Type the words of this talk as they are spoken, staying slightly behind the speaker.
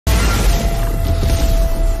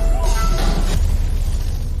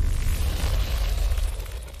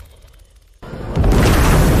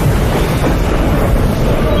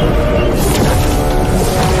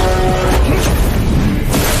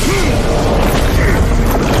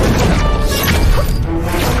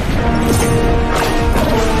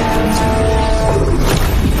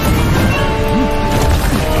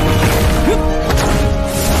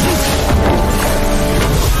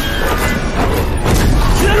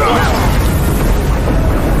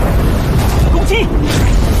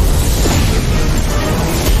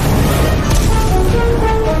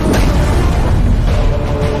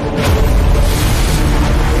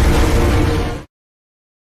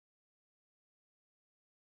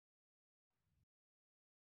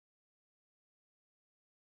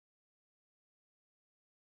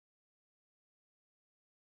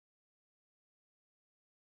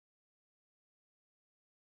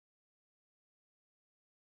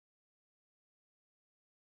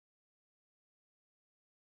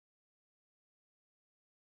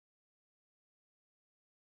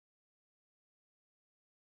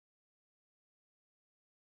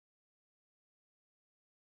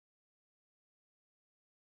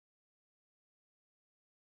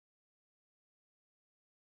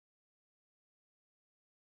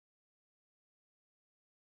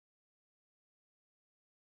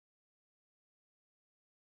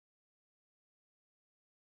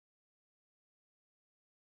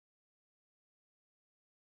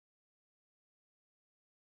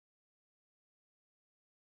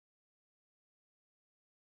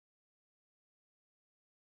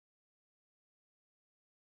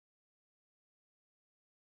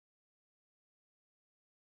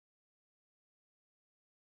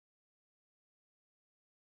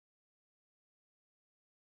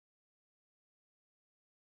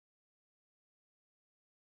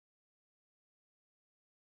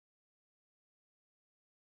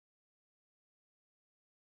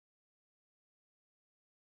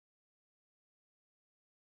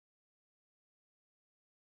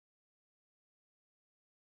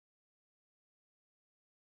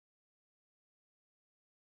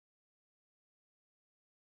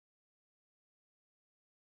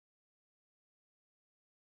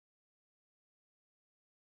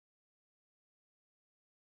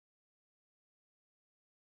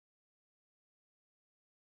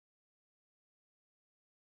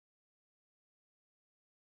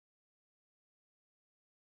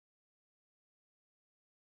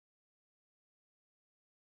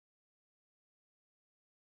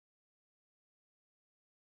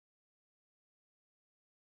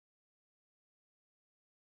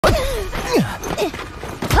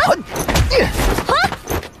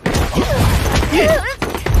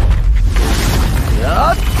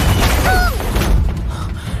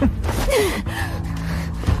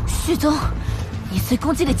旭宗，你虽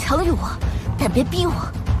攻击力强于我，但别逼我，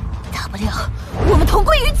大不了我们同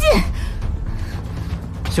归于尽。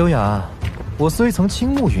修雅，我虽曾倾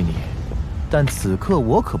慕于你，但此刻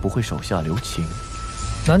我可不会手下留情。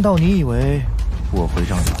难道你以为我会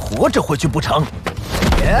让你活着回去不成？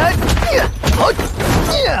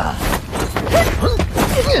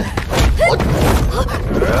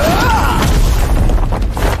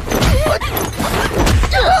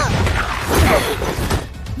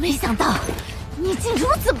没想到你竟如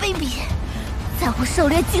此卑鄙，在我狩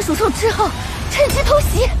猎金属兽之后趁机偷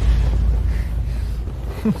袭。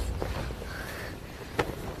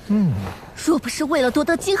若不是为了夺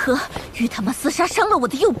得金盒，与他们厮杀伤了我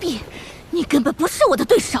的右臂，你根本不是我的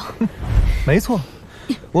对手。没错，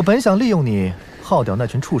我本想利用你耗掉那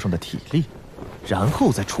群畜生的体力，然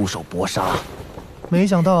后再出手搏杀，没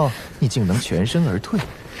想到你竟能全身而退，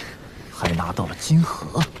还拿到了金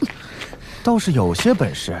盒，倒是有些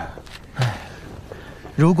本事。唉，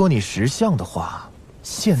如果你识相的话，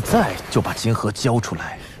现在就把金盒交出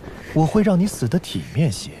来，我会让你死得体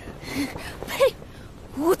面些。呸！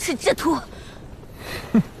无耻之徒！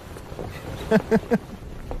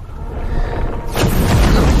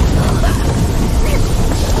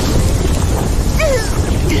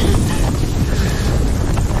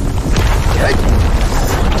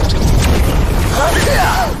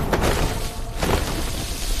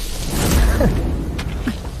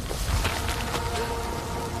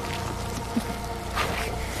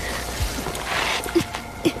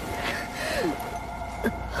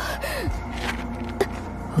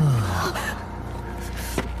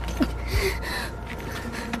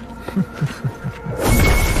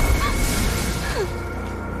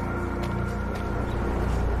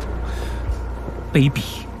卑鄙！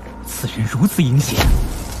此人如此阴险。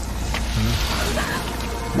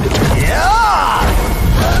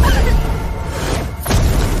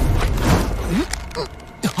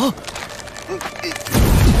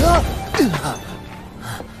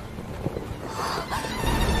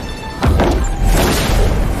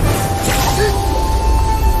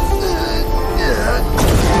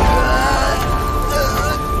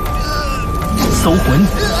搜魂！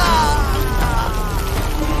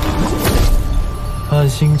暗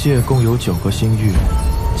星界共有9个星域，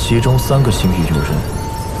其中3个星域有人。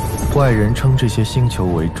外人称这些星球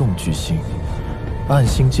为重巨星，暗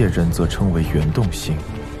星界人则称为原动星。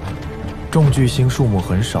重巨星数目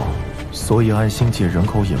很少，所以暗星界人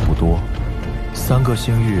口也不多。3个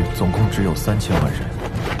星域总共只有3000万人。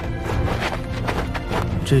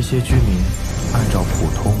这些居民按照普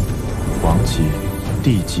通、王级、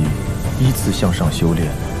地级依次向上修炼。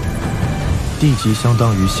地级相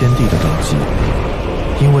当于先帝的等级。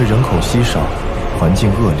因为人口稀少，环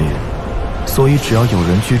境恶劣，所以只要有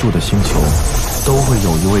人居住的星球，都会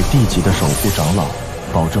有一位地级的守护长老，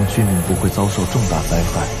保证居民不会遭受重大灾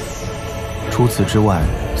害。除此之外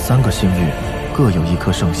，3个星域各有1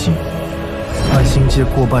颗圣星，暗星界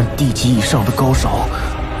过半地级以上的高手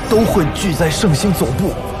都会聚在圣星总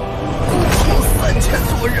部，共有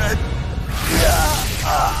3000多人。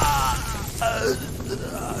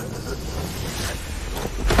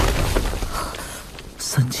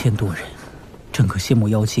3000多人，整个仙魔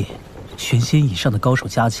妖界，玄仙以上的高手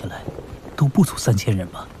加起来，都不足3000人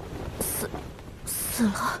吧？死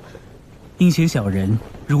了！阴险小人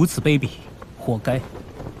如此卑鄙，活该！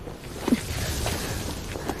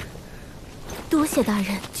多谢大人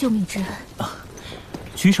救命之恩啊！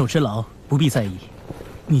举手之劳，不必在意。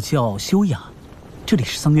你叫修雅，这里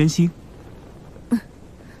是桑园星。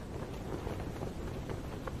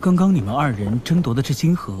刚刚你们2人争夺的这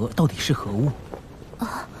金盒到底是何物？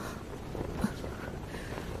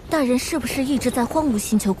大人是不是一直在荒芜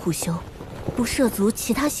星球苦修，不涉足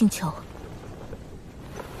其他星球？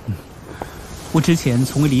我之前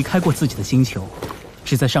从未离开过自己的星球，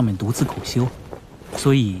只在上面独自苦修，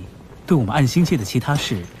所以对我们暗星界的其他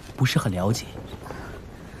事不是很了解。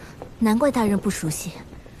难怪大人不熟悉。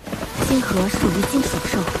金盒属于金属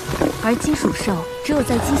兽，而金属兽只有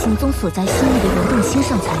在金行宗所在星域的原动星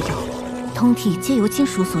上才有，通体皆由金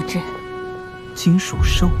属所制。金属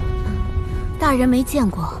兽？大人没见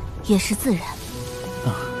过也是自然。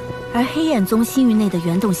而黑焰宗星域内的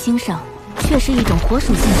原动星上，却是一种火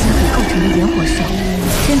属性晶体构成的原火兽，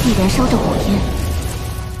身体燃烧着火焰。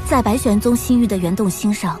在白玄宗星域的原动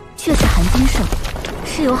星上，却是寒冰兽，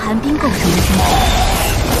是由寒冰构成的晶体。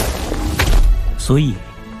所以，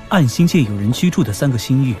暗星界有人居住的3个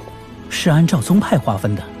星域，是按照宗派划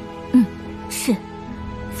分的。是，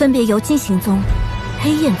分别由金行宗、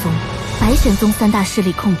黑焰宗、白玄宗3大势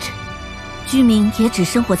力控制。居民也只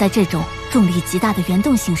生活在这种重力极大的圆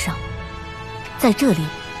洞星上。在这里，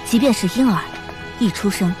即便是婴儿，一出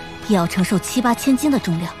生也要承受7、8千斤的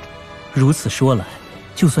重量。如此说来，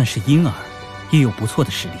就算是婴儿，也有不错的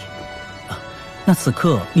实力。那此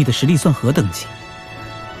刻你的实力算何等级？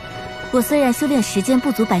我虽然修炼时间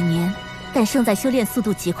不足100年，但胜在修炼速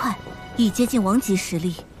度极快，已接近王级实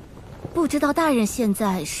力。不知道大人现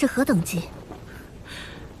在是何等级？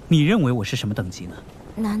你认为我是什么等级呢？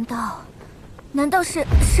难道是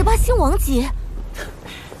18星王级？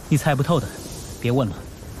你猜不透的，别问了。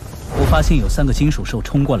我发现有3个金属兽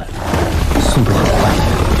冲过来了，速度很快。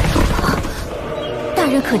大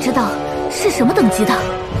人可知道是什么等级的？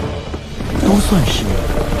都算是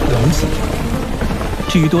王级。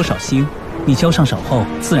至于多少星，你交上手后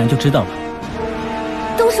自然就知道了。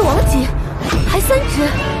都是王级，还3只。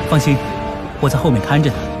放心，我在后面看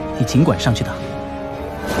着呢，你尽管上去打。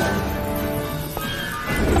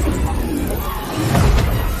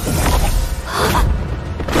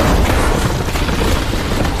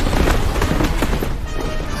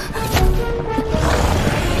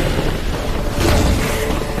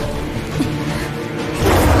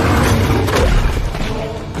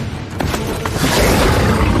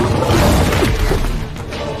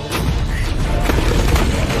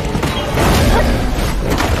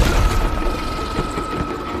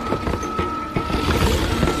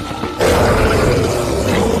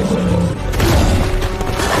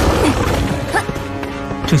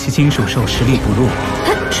这些金属兽实力不弱，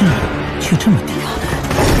质量却这么低。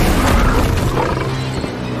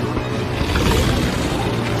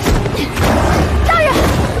大人！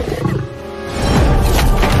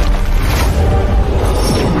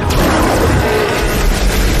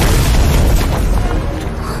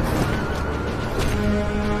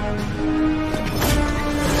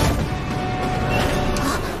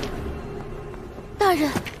大人，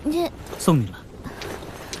你送你了。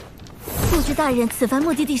不知大人此番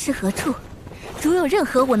目的地是何处？如有任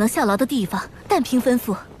何我能效劳的地方，但凭吩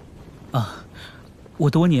咐。我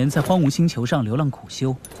多年在荒芜星球上流浪苦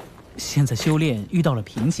修，现在修炼遇到了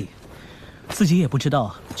瓶颈，自己也不知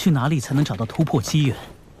道去哪里才能找到突破机缘。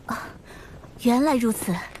原来如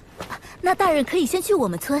此，那大人可以先去我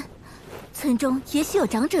们村，村中也许有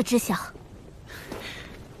长者知晓。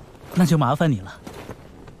那就麻烦你了。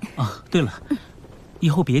对了，以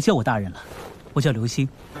后别叫我大人了，我叫刘星。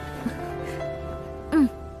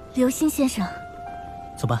刘星先生，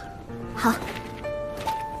走吧。好。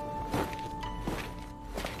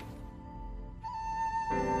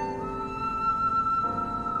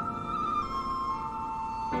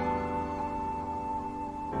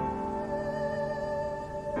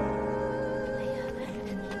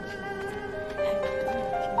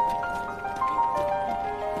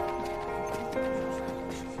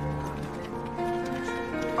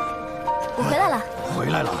我回来了。回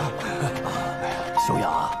来了。修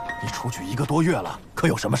雅，你出去1个多月了，可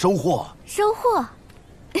有什么收获？收获？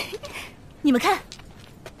你们看。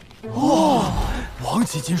王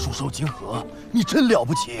级金属兽晶核，你真了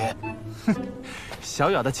不起！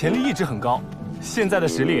小雅的潜力一直很高，现在的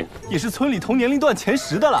实力也是村里同年龄段前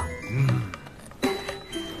10的了。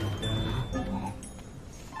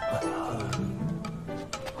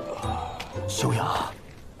修雅，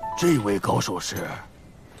这位高手是，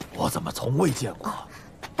我怎么从未见过？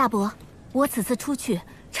大伯，我此次出去，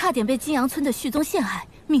差点被金阳村的旭宗陷害，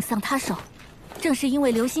命丧他手。正是因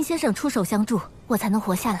为刘星先生出手相助，我才能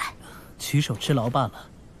活下来。举手之劳罢了。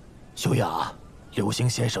修雅，刘星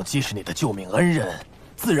先生既是你的救命恩人，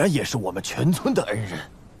自然也是我们全村的恩人，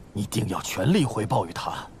你定要全力回报于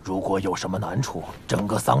他。如果有什么难处，整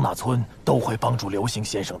个桑纳村都会帮助刘星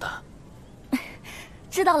先生的。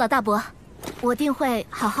知道了，大伯，我定会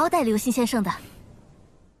好好待刘星先生的。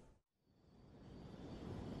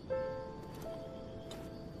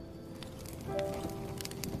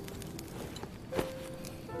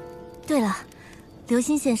对了，刘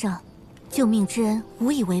星先生，救命之恩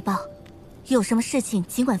无以为报，有什么事情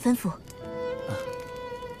尽管吩咐。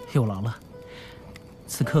有劳了。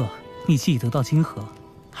此刻你既已得到金核，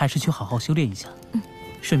还是去好好修炼一下，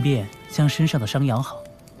顺便将身上的伤养好。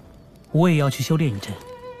我也要去修炼一阵，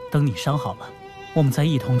等你伤好了，我们再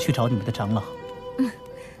一同去找你们的长老。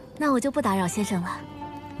那我就不打扰先生了。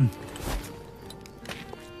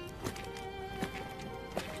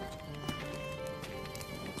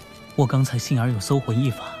我刚才幸而有搜魂一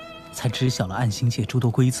法，才知晓了暗星界诸多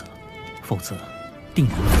规则，否则定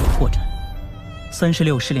然没有破绽。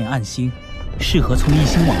36试炼暗星，适合从1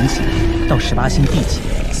星王级到18星地级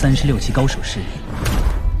36级高手试炼，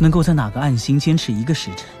能够在哪个暗星坚持1个时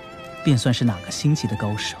辰，便算是哪个星级的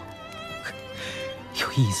高手。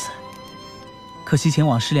有意思。可惜前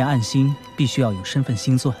往试炼暗星必须要有身份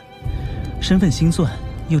星钻，身份星钻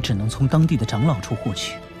又只能从当地的长老处获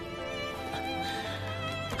取。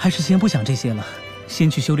还是先不想这些了，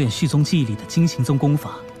先去修炼续宗记忆里的金行宗功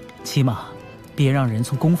法，起码别让人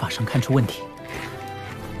从功法上看出问题。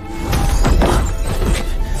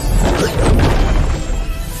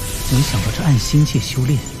没想到这暗星界修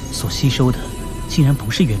炼所吸收的，竟然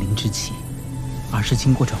不是元灵之气，而是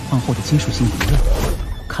经过转换后的金属性能量。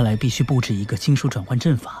看来必须布置一个金属转换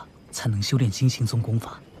阵法，才能修炼金行宗功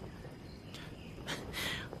法。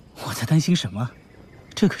我在担心什么？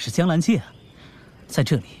这可是江兰界啊，在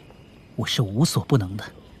这里，我是无所不能的。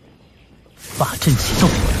法阵启动。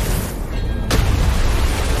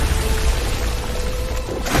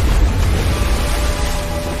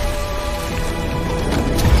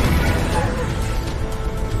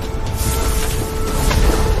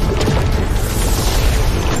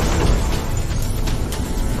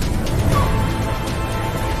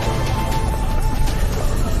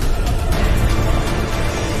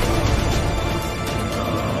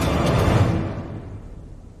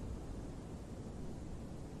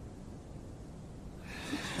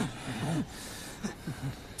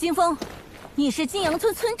金风，你是金阳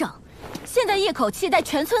村村长，现在一口气带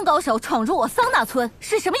全村高手闯入我桑拿村，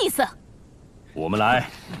是什么意思？我们来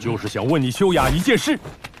就是想问你修雅一件事。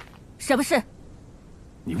什么事？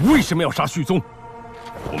你为什么要杀旭宗？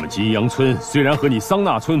我们金阳村虽然和你桑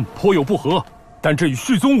拿村颇有不和，但这与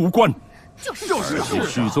旭宗无关。就是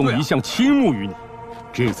旭宗一向倾慕于你，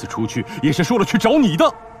这次出去也是说了去找你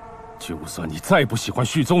的。就算你再不喜欢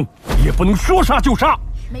旭宗，也不能说杀就杀。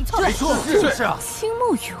没错，是啊，倾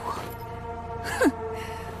慕于我。哼，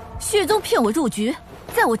旭宗骗我入局，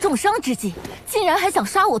在我重伤之际，竟然还想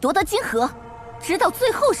杀我夺得金盒，直到最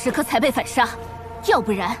后时刻才被反杀。要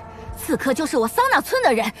不然，此刻就是我桑拿村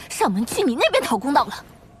的人上门去你那边讨公道了。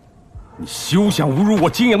你休想侮辱我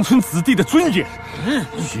金阳村子弟的尊严！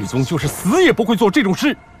旭宗就是死也不会做这种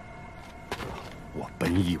事。我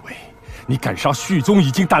本以为你敢杀旭宗已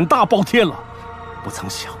经胆大包天了，不曾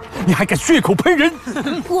想你还敢血口喷人！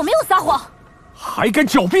我没有撒谎，还敢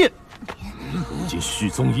狡辩！如今旭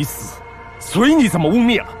宗已死，随你怎么污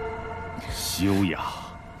蔑了。修雅，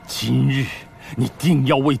今日你定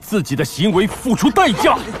要为自己的行为付出代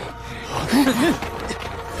价。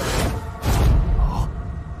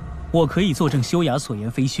我可以作证修雅所言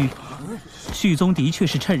非虚，旭宗的确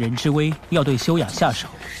是趁人之危要对修雅下手，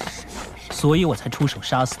所以我才出手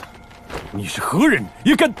杀死他。你是何人，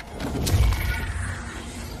也敢？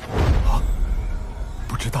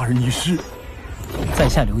不知大人你是？在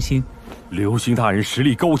下刘星。刘星大人实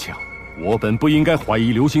力高强，我本不应该怀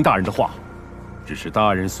疑刘星大人的话，只是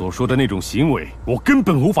大人所说的那种行为，我根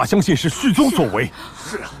本无法相信是旭宗所为。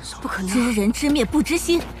是啊，不可能！知人知面不知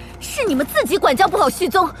心，是你们自己管教不好旭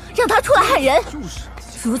宗，让他出来害人。就是，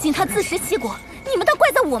如今他自食其果，你们倒怪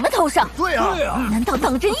在我们头上。对啊，难道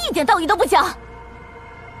党真一点道义都不讲？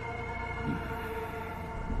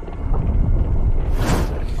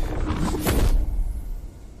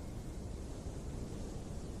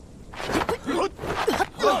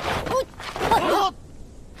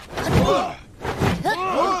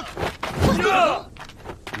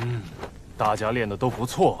大家练的都不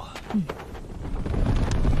错。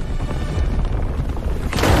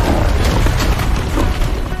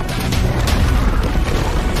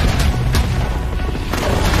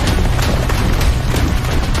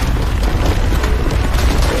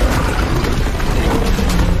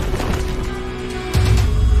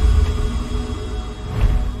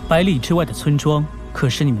百里之外的村庄，可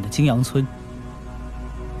是你们的金阳村？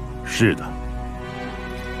是的。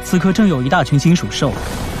此刻正有一大群金属兽，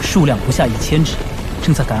数量不下1000只，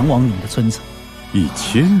正在赶往你们的村子。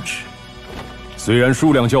1000只，虽然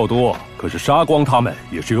数量较多，可是杀光他们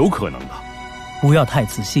也是有可能的。不要太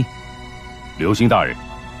自信。刘星大人，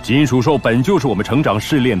金属兽本就是我们成长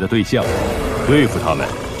试炼的对象，对付他们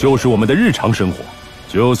就是我们的日常生活。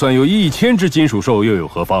就算有1000只金属兽又有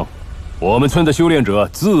何妨？我们村的修炼者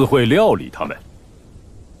自会料理他们。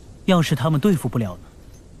要是他们对付不了呢？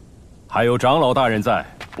还有长老大人在，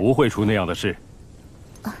不会出那样的事。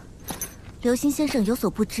刘星先生有所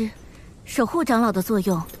不知，守护长老的作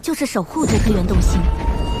用就是守护这颗元动星，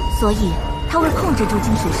所以他会控制住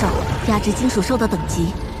金属兽，压制金属兽的等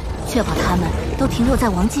级，确保他们都停留在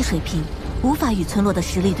王级水平，无法与村落的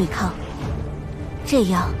实力对抗。这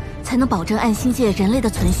样才能保证暗星界人类的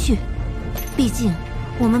存续。毕竟，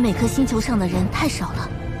我们每颗星球上的人太少了。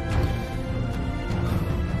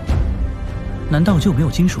难道就没有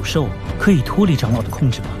金属兽可以脱离长老的控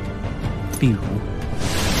制吗？比如，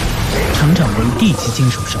成长为地级金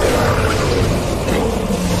属兽。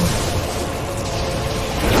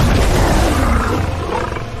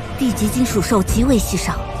地级金属兽极为稀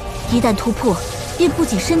少，一旦突破，便不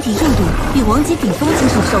仅身体硬度比王级顶峰金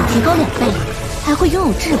属兽提高2倍，还会拥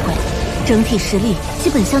有智慧，整体实力基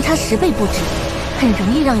本相差10倍不止，很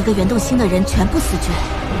容易让一个原动星的人全部死绝。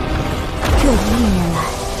这1亿年来，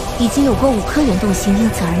已经有过5颗原动星因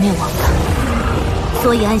此而灭亡了。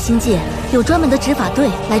所以暗星界有专门的执法队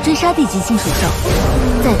来追杀地级金属兽，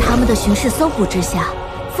在他们的巡视搜捕之下，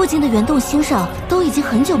附近的原动星上都已经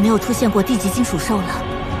很久没有出现过地级金属兽了。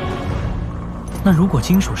那如果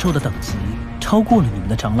金属兽的等级超过了你们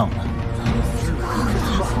的长老呢？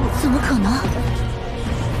怎么可能？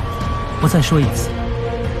我再说一次，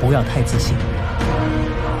不要太自信。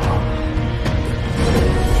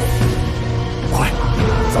快，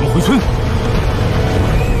咱们回村。